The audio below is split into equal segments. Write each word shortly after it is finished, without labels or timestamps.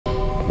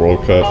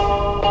World Cup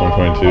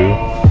 2022.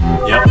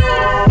 Yep, it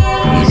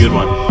was a good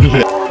one.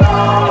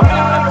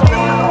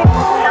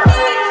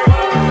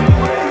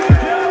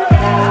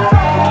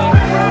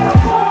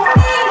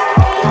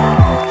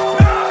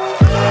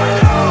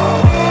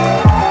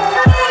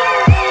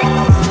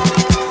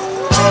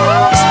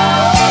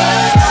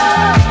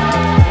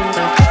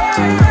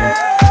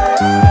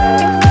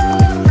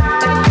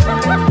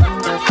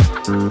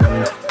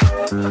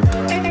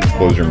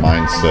 What was your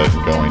mindset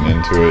going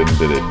into it, and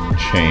did it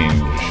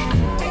change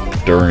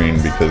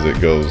during because it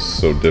goes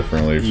so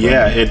differently?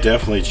 Yeah, it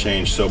definitely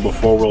changed. So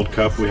before World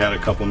Cup, we had a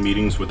couple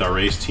meetings with our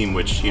race team,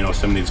 which, you know,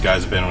 some of these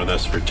guys have been with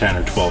us for 10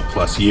 or 12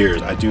 plus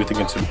years. I do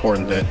think it's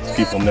important that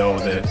people know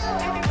that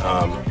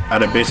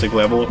at a basic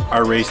level,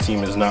 our race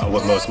team is not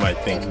what most might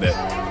think,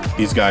 that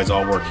these guys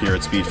all work here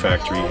at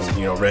SpeedFactory and,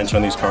 you know, wrench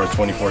on these cars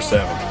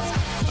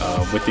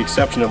 24/7. With the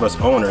exception of us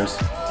owners,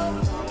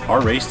 our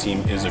race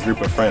team is a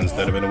group of friends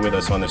that have been with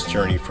us on this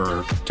journey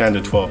for 10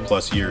 to 12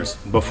 plus years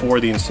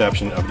before the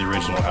inception of the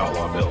original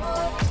Outlaw build.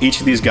 Each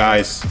of these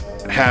guys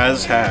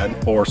has had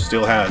or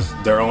still has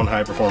their own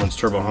high performance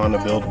turbo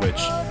Honda build, which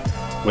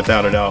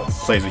without a doubt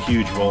plays a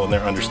huge role in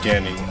their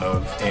understanding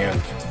of and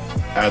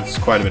adds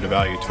quite a bit of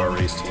value to our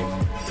race team.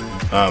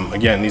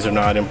 Again, these are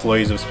not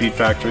employees of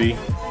SpeedFactory.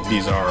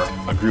 These are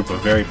a group of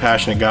very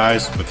passionate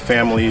guys with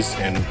families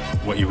and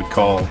what you would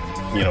call,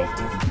 you know,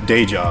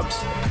 day jobs.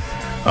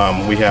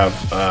 We have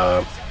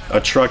a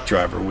truck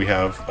driver, we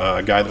have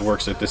a guy that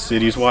works at the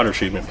city's water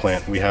treatment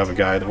plant, we have a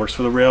guy that works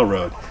for the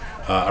railroad,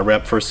 a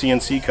rep for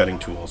CNC cutting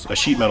tools, a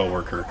sheet metal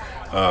worker,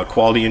 a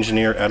quality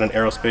engineer at an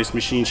aerospace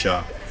machine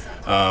shop,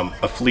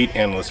 a fleet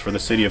analyst for the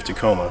city of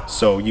Tacoma.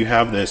 So you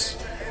have this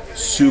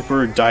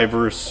super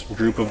diverse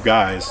group of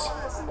guys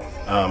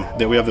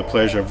that we have the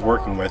pleasure of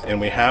working with,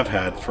 and we have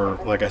had for,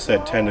 like I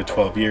said, 10 to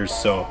 12 years.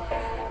 So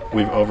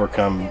we've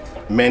overcome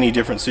many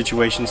different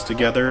situations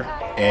together,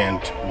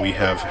 and we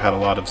have had a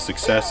lot of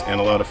success and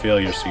a lot of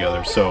failures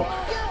together. So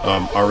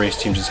our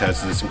race team just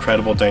has this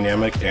incredible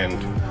dynamic,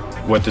 and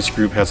what this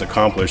group has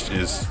accomplished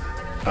is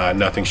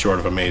nothing short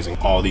of amazing.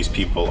 All these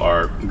people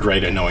are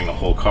great at knowing the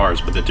whole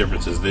cars, but the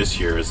difference is this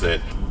year is that,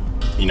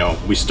 you know,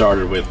 we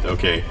started with,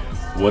 okay,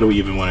 what do we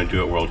even want to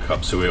do at World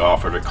Cup? So we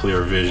offered a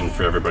clear vision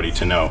for everybody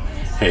to know,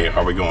 hey,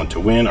 are we going to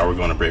win? Are we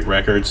going to break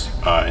records?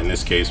 In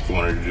this case, we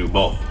wanted to do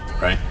both,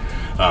 right?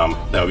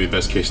 That would be the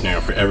best case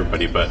scenario for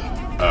everybody, but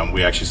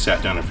we actually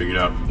sat down and figured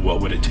out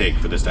what would it take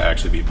for this to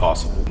actually be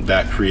possible.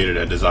 That created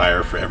a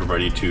desire for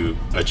everybody to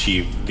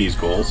achieve these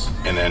goals,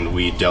 and then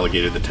we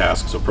delegated the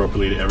tasks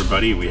appropriately to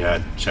everybody. We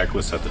had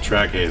checklists at the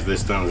track, hey, is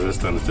this done, is this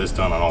done, is this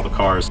done on all the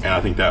cars, and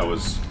I think that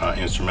was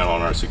instrumental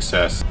in our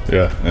success.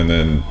 Yeah, and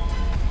then,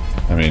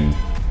 I mean,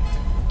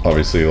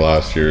 obviously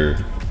last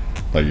year,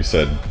 like you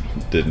said,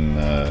 didn't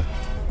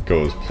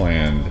go as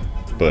planned,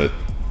 but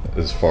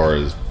as far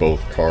as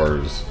both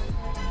cars,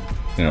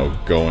 you know,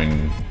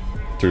 going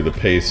through the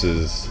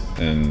paces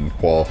and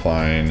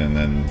qualifying and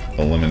then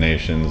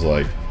eliminations,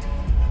 like,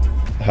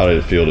 how did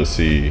it feel to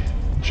see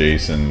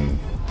Jason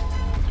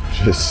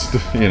just,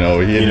 you know,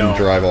 he didn't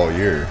drive all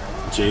year?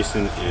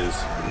 Jason is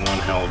one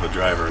hell of a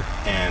driver,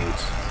 and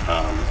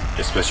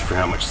especially for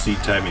how much seat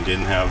time he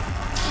didn't have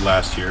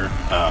last year,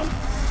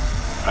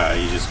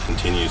 he just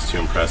continues to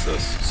impress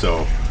us.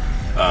 So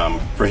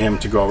for him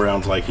to go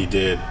around like he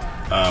did,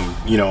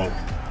 you know,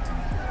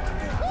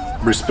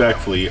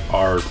 respectfully,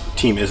 our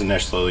team isn't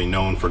necessarily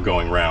known for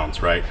going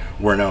rounds, right?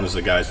 We're known as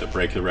the guys that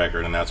break the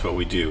record, and that's what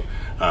we do.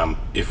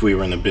 If we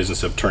were in the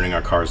business of turning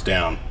our cars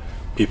down,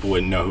 people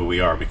wouldn't know who we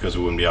are because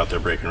we wouldn't be out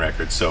there breaking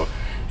records. So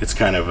it's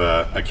kind of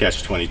a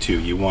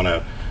catch-22. You want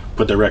to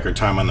put the record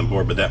time on the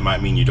board, but that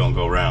might mean you don't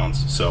go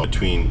rounds. So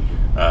between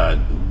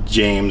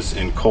James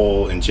and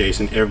Cole and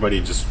Jason,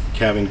 everybody just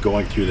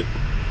going through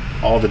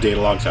all the data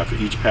logs after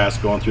each pass,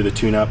 going through the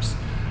tune-ups,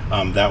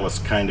 that was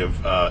kind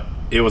of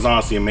it was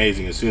honestly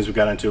amazing. As soon as we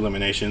got into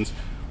eliminations,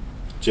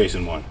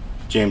 Jason won.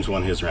 James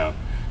won his round.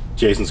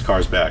 Jason's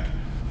car's back.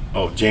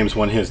 Oh, James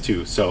won his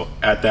too. So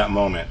at that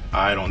moment,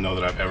 I don't know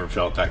that I've ever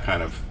felt that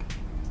kind of,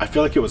 I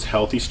feel like it was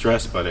healthy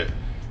stress, but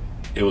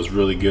it was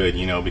really good,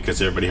 you know, because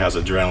everybody has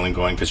adrenaline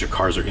going because your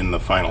cars are in the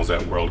finals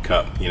at World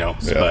Cup, you know.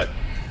 Yeah.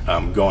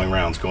 But going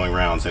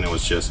rounds, and it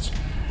was just,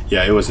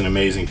 yeah, it was an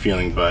amazing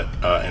feeling, but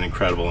an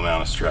incredible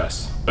amount of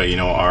stress. But, you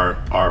know,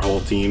 our whole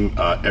team,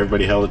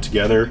 everybody held it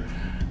together.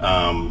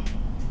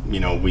 You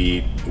know,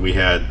 we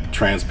had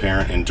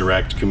transparent and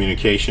direct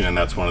communication, and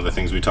that's one of the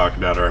things we talked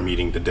about at our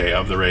meeting the day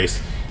of the race,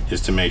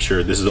 is to make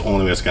sure this is the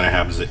only way it's going to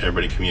happen, is that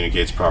everybody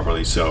communicates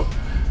properly. So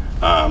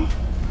I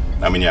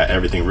mean, yeah,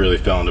 everything really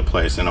fell into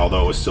place, and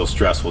although it was still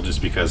stressful,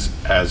 just because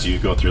as you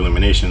go through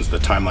eliminations, the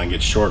timeline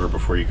gets shorter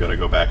before you got to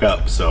go back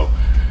up. So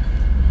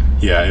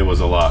yeah, it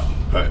was a lot,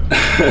 but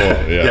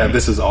well, yeah,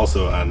 this is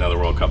also another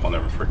World Cup I'll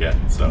never forget.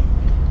 So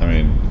I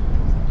mean,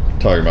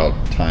 talking about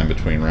time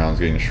between rounds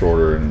getting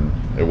shorter, and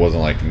it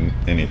wasn't like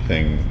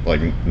anything,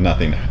 like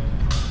nothing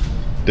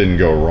didn't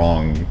go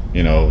wrong.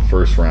 You know,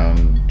 first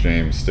round,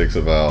 James sticks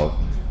a valve.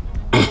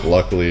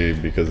 Luckily,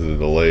 because of the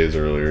delays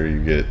earlier,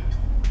 you get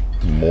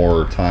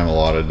more time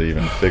allotted to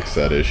even fix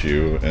that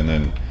issue, and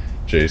then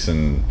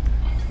Jason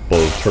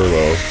blows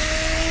turbo,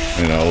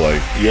 you know,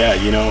 like. Yeah,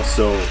 you know,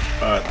 so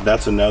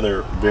that's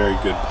another very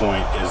good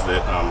point, is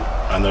that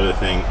another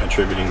thing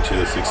attributing to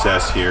the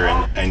success here,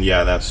 and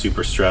yeah, that's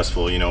super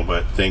stressful, you know,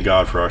 but thank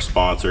God for our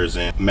sponsors,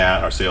 and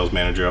Matt, our sales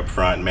manager up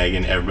front,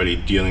 Megan, everybody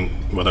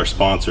dealing with our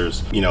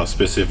sponsors, you know,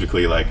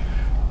 specifically like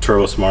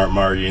Turbo Smart,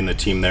 Marty and the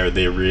team there.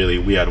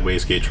 We had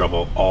wastegate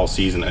trouble all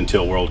season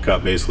until World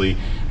Cup. Basically,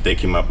 they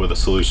came up with a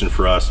solution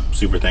for us.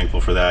 Super thankful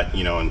for that,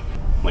 you know, and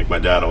like my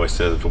dad always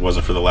says, if it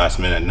wasn't for the last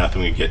minute,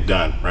 nothing would get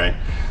done, right?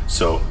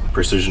 So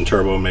Precision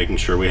Turbo, making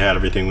sure we had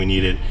everything we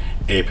needed,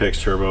 Apex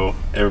Turbo,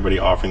 everybody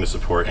offering the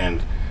support,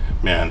 and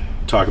man,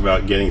 talk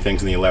about getting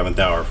things in the 11th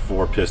hour,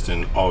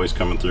 4-piston always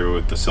coming through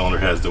with the cylinder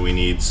heads that we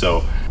need.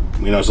 So,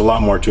 you know, there's a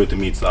lot more to it than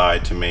meets the eye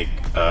to make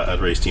a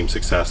race team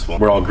successful.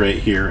 We're all great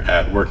here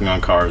at working on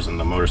cars and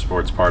the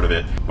motorsports part of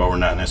it, but we're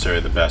not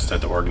necessarily the best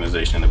at the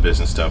organization and the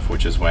business stuff,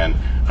 which is when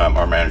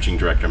our managing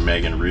director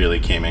Megan really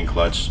came in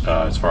clutch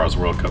as far as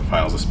World Cup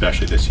finals,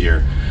 especially this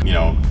year. You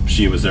know,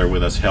 she was there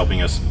with us,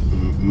 helping us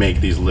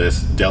make these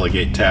lists,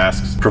 delegate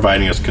tasks,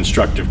 providing us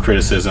constructive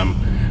criticism,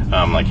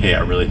 like, hey,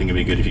 I really think it'd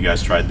be good if you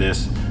guys tried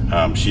this.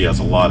 She has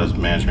a lot of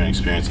management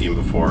experience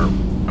even before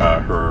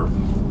her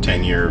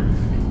 10-year+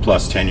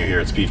 tenure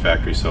here at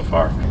SpeedFactory so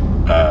far.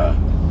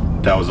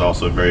 That was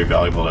also very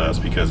valuable to us,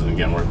 because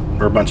again,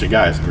 we're a bunch of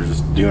guys, we're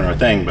just doing our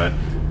thing, but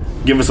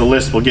give us a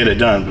list, we'll get it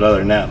done. But other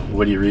than that,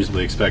 what do you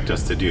reasonably expect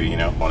us to do, you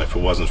know? Well, if it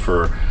wasn't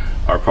for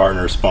our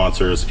partners,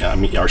 sponsors, I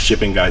mean, our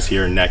shipping guys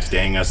here next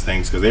daying us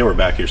things, because they were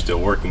back here still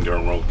working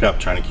during World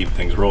Cup, trying to keep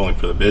things rolling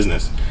for the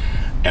business,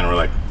 and we're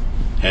like,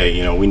 hey,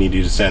 you know, we need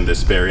you to send this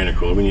spare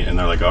intercooler, and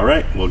they're like, all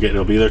right,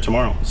 it'll be there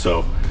tomorrow.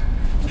 So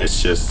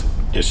it's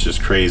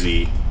just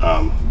crazy,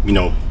 you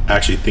know,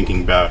 actually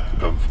thinking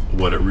back of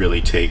what it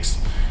really takes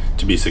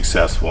to be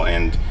successful.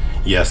 And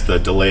yes, the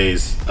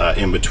delays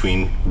in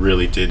between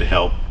really did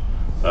help,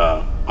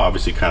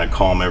 obviously kind of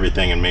calm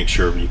everything and make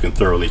sure you can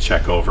thoroughly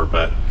check over.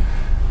 But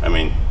I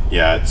mean,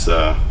 yeah,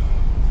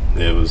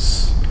 it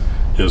was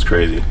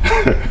crazy.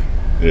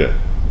 Yeah.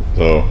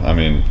 So I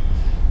mean,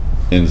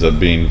 ends up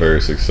being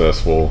very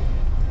successful,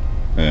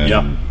 and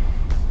yeah.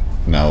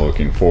 Now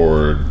looking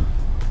forward,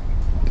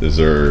 is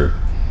there,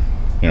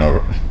 you know,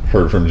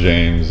 heard from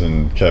James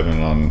and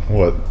Kevin on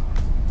what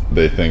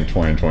they think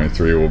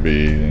 2023 will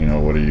be? You know,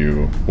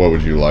 what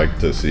would you like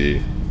to see?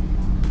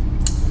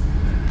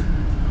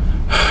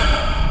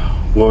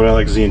 What would I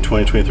like to see in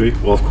 2023?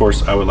 Well, of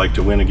course, I would like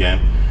to win again.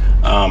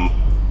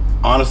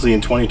 Honestly,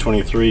 in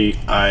 2023,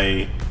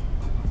 I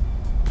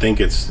think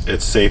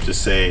it's safe to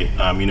say,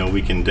 you know,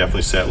 we can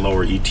definitely set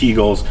lower ET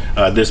goals.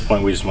 At this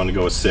point, we just want to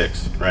go with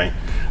 6, right?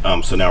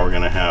 So now we're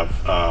going to have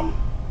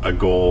a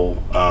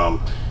goal.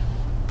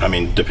 I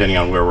mean, depending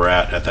on where we're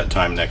at that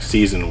time next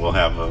season, we'll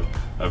have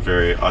a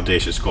very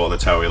audacious goal.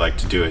 That's how we like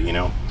to do it, you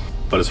know.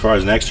 But as far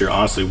as next year,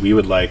 honestly, we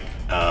would like,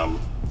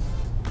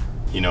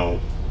 you know,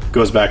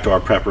 goes back to our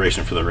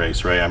preparation for the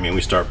race, right? I mean, we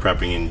start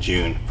prepping in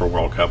June for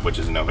World Cup, which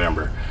is in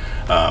November.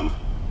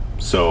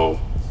 So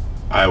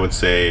I would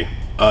say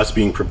us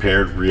being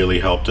prepared really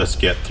helped us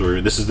get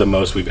through. This is the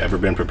most we've ever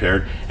been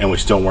prepared, and we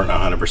still weren't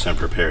 100%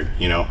 prepared,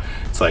 you know.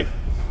 It's like,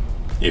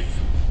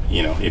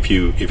 if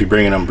you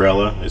bring an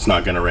umbrella, it's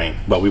not going to rain,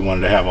 but we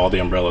wanted to have all the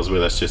umbrellas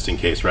with us just in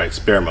case, right?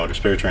 Spare motor,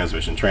 spare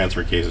transmission,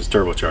 transfer cases,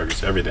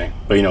 turbochargers, everything.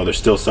 But you know, there's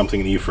still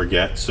something that you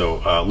forget. So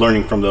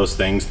learning from those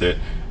things that,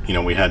 you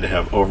know, we had to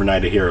have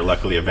overnight here.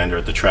 Luckily a vendor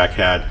at the track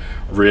had.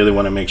 Really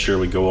want to make sure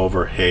we go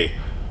over, hey,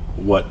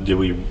 what did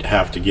we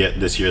have to get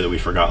this year that we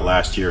forgot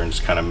last year, and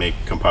just kind of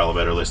compile a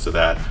better list of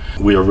that.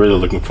 We are really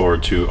looking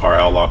forward to our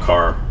Outlaw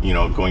car, you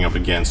know, going up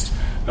against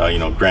you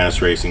know,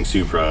 Grannis Racing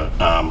Supra,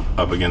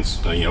 up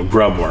against you know,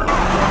 Grubworm,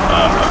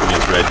 up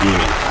against Red Demon.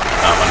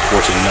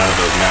 Unfortunately, none of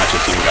those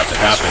matches even got to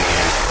happen,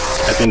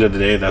 and at the end of the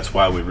day, that's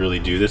why we really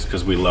do this,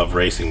 because we love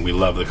racing, we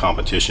love the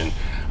competition.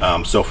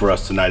 So for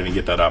us to not even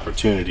get that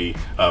opportunity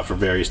for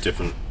various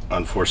different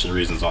unfortunate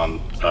reasons on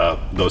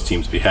those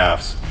teams'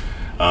 behalfs,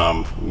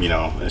 you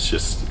know,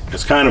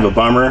 it's kind of a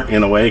bummer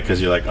in a way,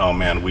 because you're like, oh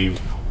man,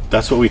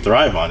 that's what we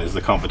thrive on, is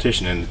the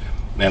competition,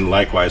 and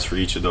likewise for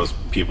each of those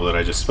people that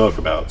I just spoke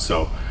about.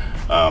 So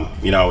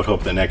you know, I would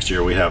hope that next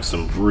year we have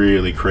some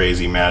really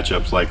crazy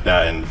matchups like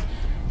that,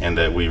 and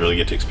that we really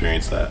get to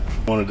experience that.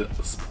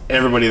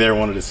 Everybody there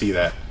wanted to see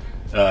that,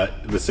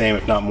 the same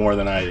if not more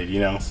than I did, you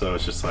know. So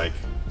it's just like,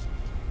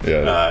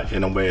 yeah,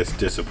 in a way it's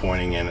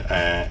disappointing,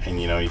 and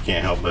you know, you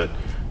can't help but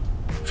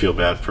feel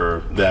bad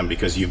for them,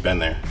 because you've been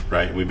there,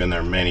 right? We've been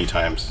there many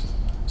times.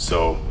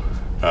 So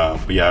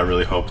but yeah, I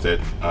really hope that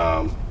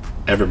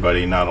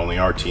everybody, not only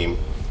our team,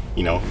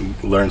 you know,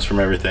 learns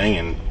from everything,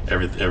 and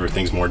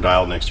everything's more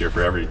dialed next year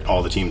for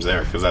all the teams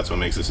there, because that's what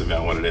makes this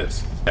event what it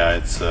is. Yeah,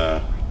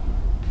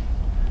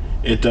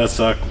 it does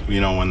suck, you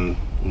know,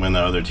 when the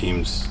other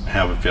teams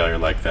have a failure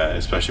like that,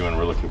 especially when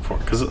we're looking for,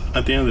 because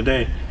at the end of the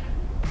day,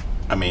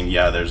 I mean,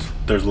 yeah,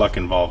 there's luck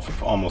involved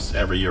almost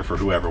every year for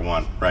whoever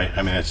won, right?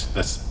 I mean,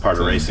 that's part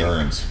of racing.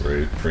 Endurance,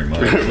 right? Pretty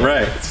much.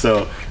 Right.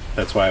 So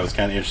that's why it was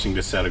kind of interesting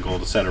to set a goal,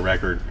 to set a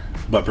record,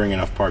 but bring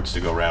enough parts to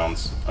go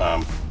rounds,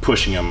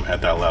 pushing them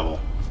at that level.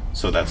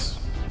 So that's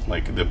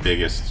like the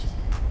biggest,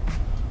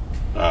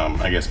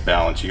 I guess,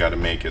 balance you got to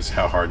make, is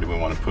how hard do we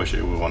want to push it?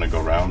 Do we want to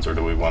go rounds, or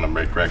do we want to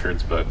break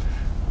records? But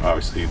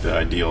obviously the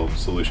ideal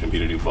solution would be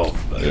to do both.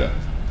 But yeah,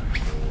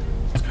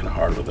 it's kind of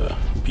hard with a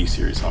B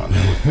series on.